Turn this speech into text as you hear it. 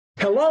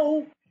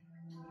Hello?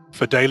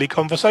 For daily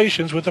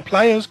conversations with the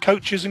players,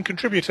 coaches and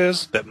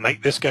contributors that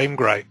make this game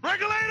great.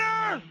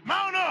 Regulators,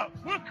 mount up!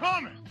 We're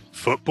coming!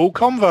 Football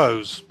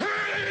Convos.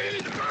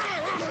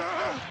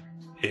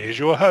 Here's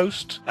your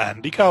host,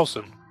 Andy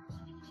Carlson.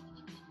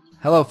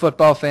 Hello,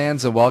 football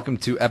fans, and welcome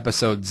to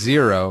episode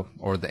 0,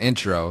 or the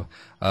intro,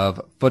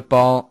 of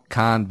Football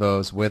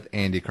Convos with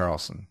Andy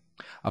Carlson,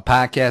 a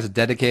podcast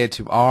dedicated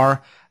to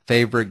our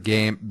favorite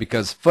game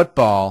because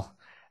football,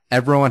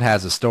 everyone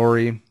has a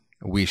story,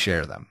 we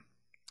share them.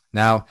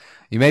 Now,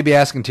 you may be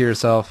asking to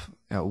yourself,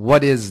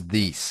 what is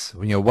these?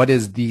 What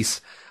is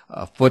these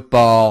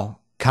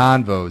football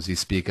convos you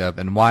speak of,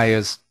 and why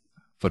is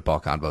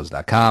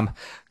footballconvos.com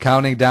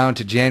counting down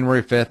to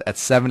January 5th at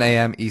 7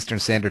 a.m. Eastern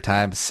Standard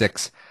Time,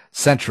 6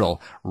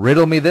 Central?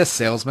 Riddle me this,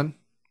 salesman.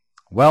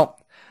 Well,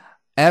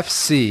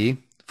 FC,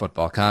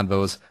 Football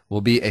Convos,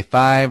 will be a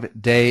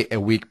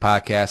 5-day-a-week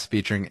podcast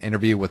featuring an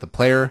interview with a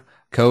player,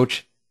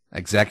 coach,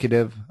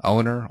 executive,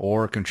 owner,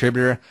 or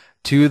contributor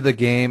to the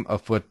game of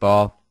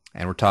football.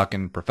 And we're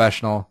talking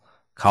professional,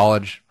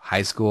 college,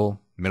 high school,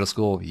 middle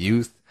school,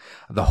 youth,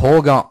 the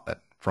whole gauntlet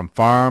from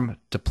farm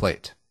to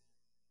plate.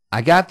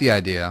 I got the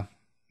idea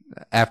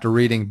after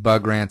reading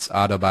Bud Grant's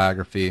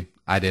autobiography,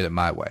 I Did It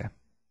My Way.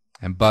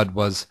 And Bud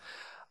was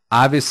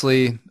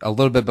obviously a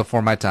little bit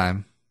before my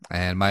time,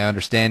 and my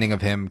understanding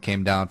of him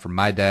came down from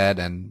my dad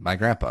and my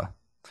grandpa.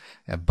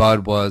 And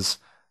Bud was,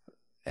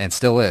 and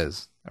still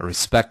is, a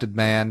respected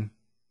man,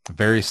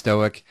 very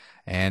stoic,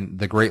 and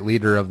the great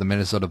leader of the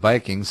Minnesota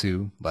Vikings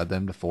who led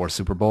them to 4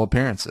 Super Bowl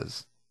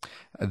appearances.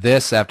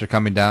 This after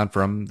coming down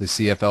from the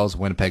CFL's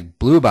Winnipeg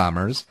Blue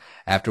Bombers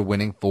after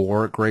winning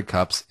 4 Grey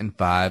Cups in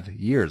 5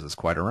 years. It's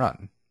quite a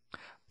run.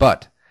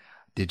 But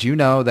did you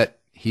know that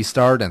he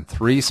starred in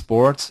 3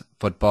 sports,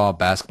 football,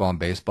 basketball, and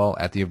baseball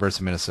at the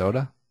University of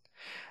Minnesota?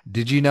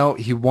 Did you know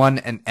he won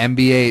an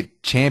NBA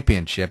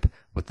championship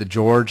with the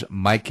George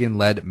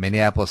Mikan-led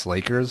Minneapolis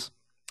Lakers?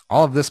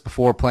 All of this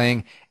before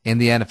playing in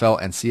the NFL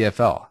and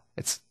CFL.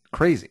 It's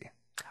crazy.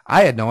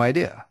 I had no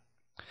idea.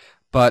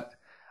 But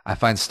I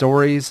find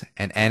stories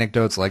and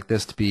anecdotes like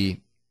this to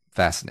be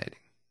fascinating.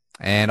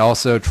 And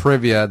also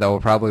trivia that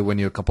will probably win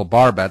you a couple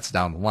bar bets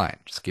down the line.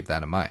 Just keep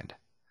that in mind.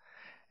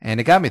 And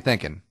it got me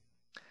thinking,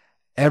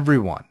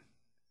 everyone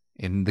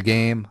in the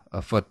game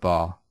of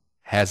football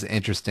has an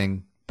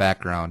interesting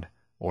background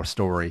or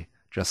story,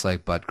 just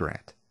like Bud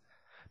Grant.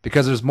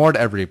 Because there's more to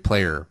every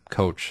player,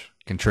 coach,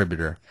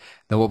 contributor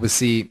than what we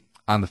see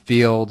on the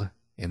field,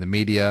 in the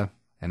media,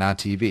 and on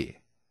TV.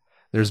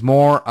 There's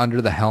more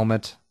under the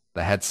helmet,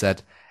 the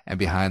headset, and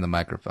behind the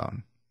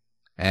microphone.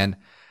 And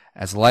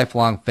as a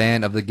lifelong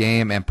fan of the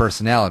game and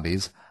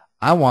personalities,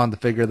 I wanted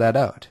to figure that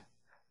out.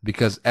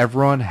 Because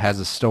everyone has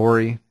a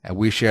story, and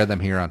we share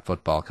them here on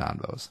Football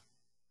Convos.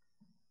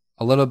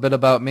 A little bit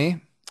about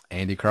me,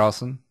 Andy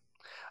Carlson.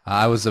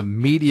 I was a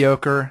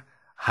mediocre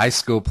high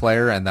school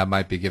player, and that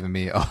might be giving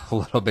me a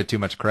little bit too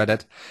much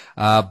credit.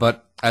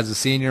 But as a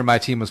senior, my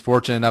team was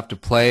fortunate enough to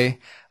play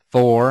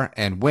for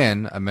and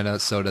win a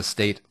Minnesota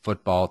State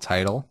football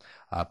title,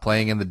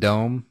 playing in the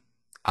Dome,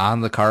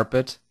 on the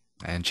carpet,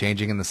 and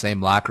changing in the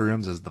same locker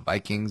rooms as the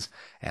Vikings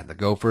and the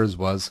Gophers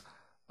was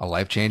a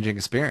life-changing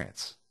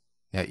experience.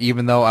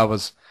 Even though I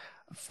was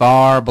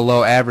far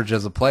below average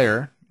as a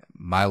player,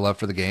 my love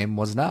for the game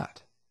was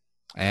not.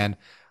 And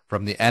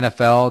from the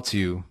NFL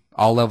to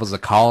all levels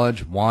of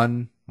college,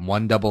 1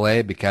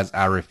 AA because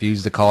I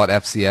refused to call it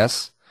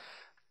FCS,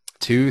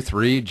 2,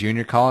 3,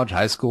 junior college,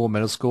 high school,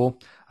 middle school,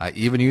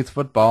 even youth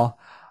football,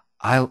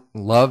 I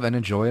love and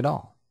enjoy it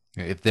all.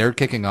 If they're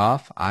kicking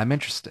off, I'm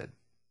interested.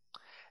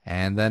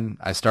 And then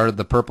I started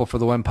the Purple for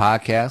the Win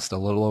podcast a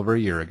little over a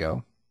year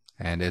ago.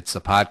 And it's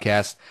a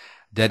podcast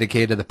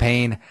dedicated to the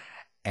pain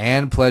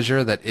and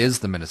pleasure that is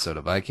the Minnesota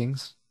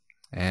Vikings.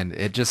 And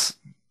it just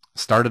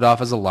started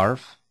off as a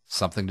larf,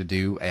 something to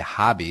do, a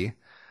hobby.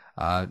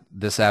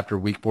 This after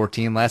week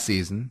 14 last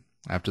season,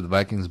 after the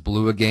Vikings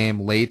blew a game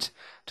late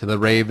to the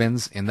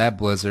Ravens in that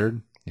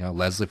blizzard.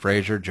 Leslie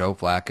Frazier, Joe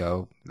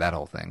Flacco, that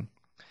whole thing.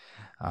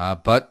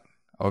 But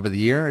over the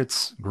year,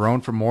 it's grown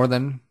from more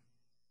than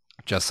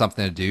just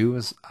something to do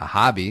as a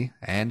hobby,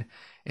 and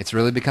it's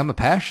really become a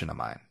passion of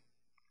mine.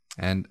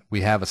 And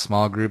we have a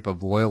small group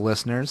of loyal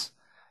listeners,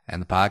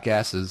 and the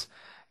podcast is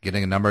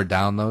getting a number of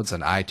downloads on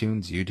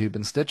iTunes, YouTube,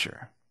 and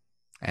Stitcher.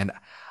 And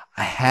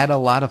I had a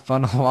lot of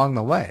fun along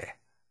the way.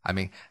 I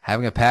mean,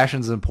 having a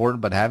passion is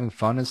important, but having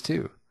fun is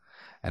too.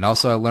 And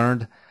also I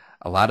learned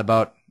a lot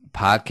about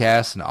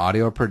podcasts and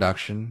audio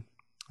production,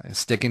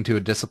 sticking to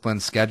a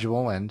disciplined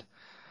schedule, and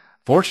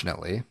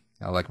fortunately,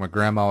 like my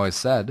grandma always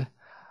said,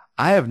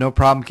 I have no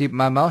problem keeping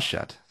my mouth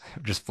shut,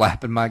 just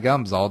flapping my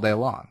gums all day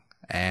long.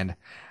 And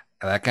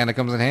that kind of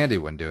comes in handy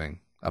when doing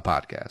a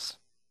podcast.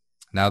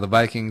 Now, the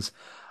Vikings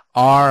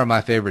are my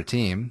favorite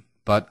team,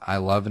 but I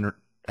love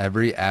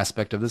every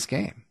aspect of this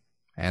game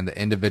and the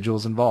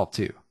individuals involved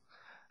too.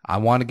 I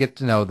want to get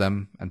to know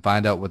them and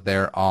find out what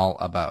they're all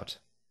about.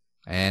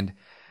 And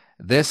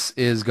this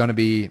is going to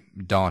be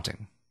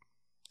daunting.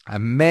 I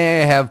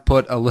may have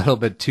put a little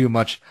bit too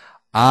much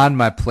on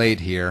my plate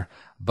here,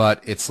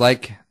 but it's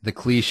like the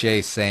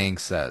cliche saying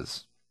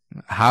says,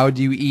 how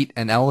do you eat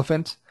an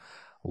elephant?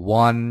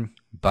 One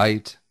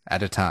bite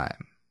at a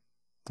time.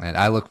 And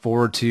I look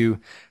forward to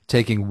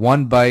taking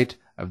one bite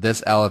of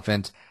this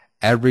elephant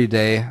every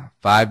day,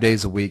 5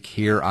 days a week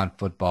here on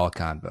Football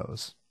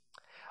Convos.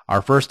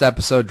 Our first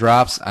episode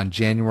drops on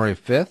January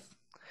 5th,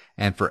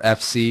 and for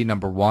FC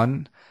number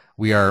 1,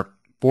 we are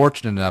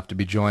fortunate enough to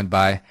be joined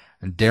by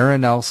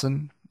Darren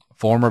Nelson,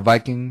 former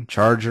Viking,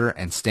 Charger,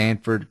 and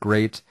Stanford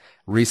great,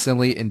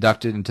 recently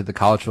inducted into the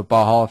College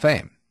Football Hall of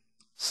Fame.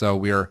 So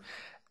we are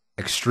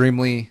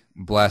extremely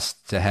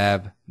blessed to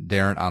have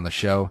Darren on the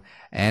show,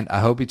 and I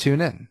hope you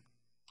tune in.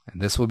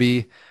 And this will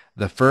be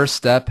the first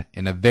step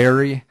in a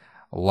very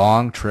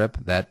long trip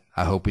that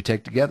I hope we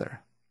take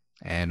together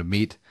and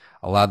meet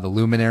a lot of the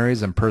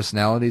luminaries and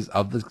personalities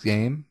of this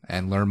game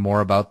and learn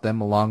more about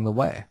them along the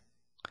way.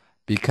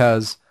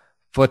 Because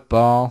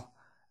football,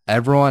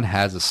 everyone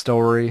has a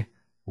story,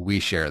 we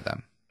share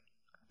them.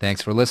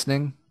 Thanks for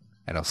listening,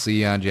 and I'll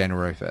see you on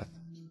January 5th.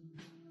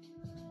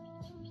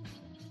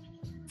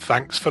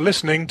 Thanks for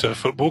listening to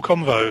Football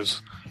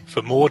Convos.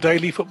 For more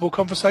daily football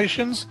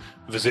conversations,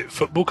 visit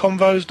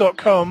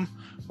footballconvos.com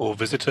or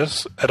visit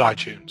us at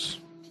iTunes.